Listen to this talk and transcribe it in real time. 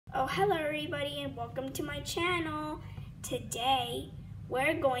Oh, hello everybody and welcome to my channel. Today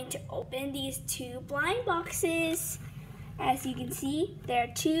we're going to open these two blind boxes. As you can see, there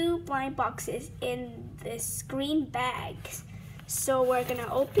are two blind boxes in this green bag. So we're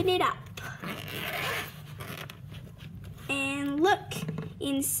gonna open it up. And look,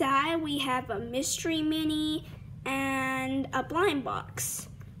 inside we have a mystery mini and a blind box.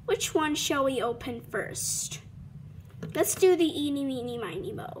 Which one shall we open first? Let's do the eeny, meeny,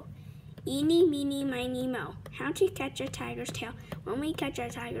 miny, moe. Eeny, meeny, miny, moe. How to catch a tiger's tail. When we catch a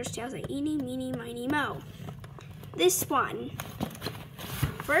tiger's tail, say eeny, meeny, miny, moe. This one.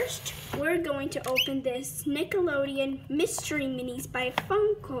 First, we're going to open this Nickelodeon Mystery Minis by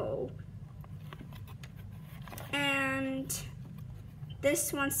Funko. And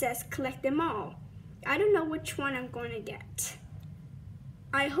this one says collect them all. I don't know which one I'm going to get.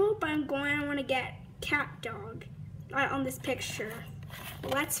 I hope I want to get cat dog. On this picture.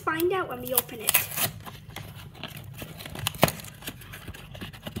 Let's find out when we open it.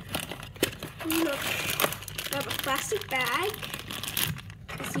 Look, we have a plastic bag.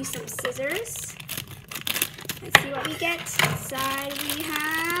 Let's use some scissors. Let's see what we get. Inside we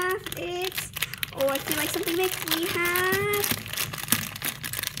have it. Oh, I feel like something big. We have.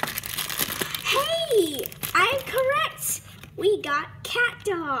 Hey, I'm correct. We got cat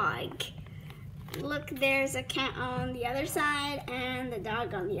dog. Look, there's a cat on the other side and the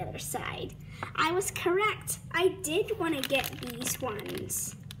dog on the other side. I was correct. I did want to get these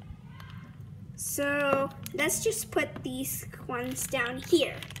ones. So let's just put these ones down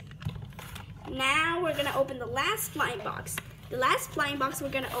here. Now we're going to open the last blind box. The last blind box we're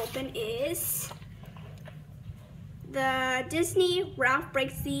going to open is the Disney Ralph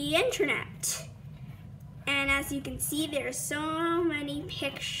Breaks the Internet. And as you can see, there are so many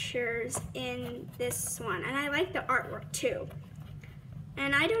pictures in this one. And I like the artwork too.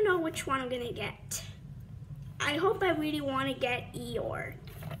 And I don't know which one I'm gonna get. I hope I really want to get Eeyore.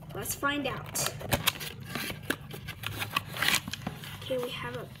 Let's find out. Okay, we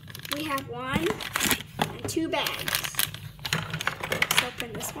have one and two bags. Let's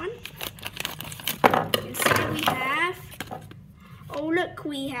open this one. Inside we have, oh look,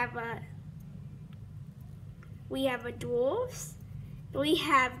 we have a dwarf. We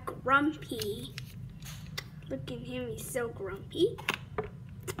have Grumpy. Look at him, he's so grumpy.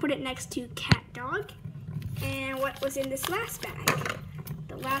 Let's put it next to cat dog. And what was in this last bag?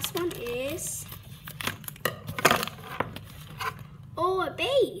 The last one is, oh, a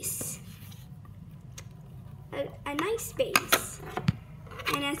base. A nice base.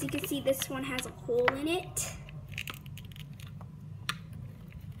 And as you can see, this one has a hole in it.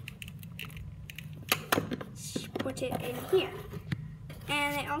 Put it in here.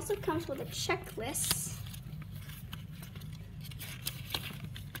 And it also comes with a checklist.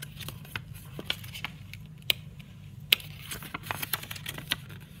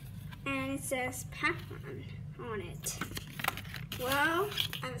 And it says Pac-Man on it. Well,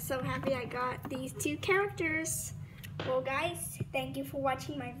 I'm so happy I got these two characters. Well guys, thank you for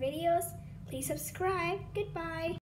watching my videos. Please subscribe. Goodbye.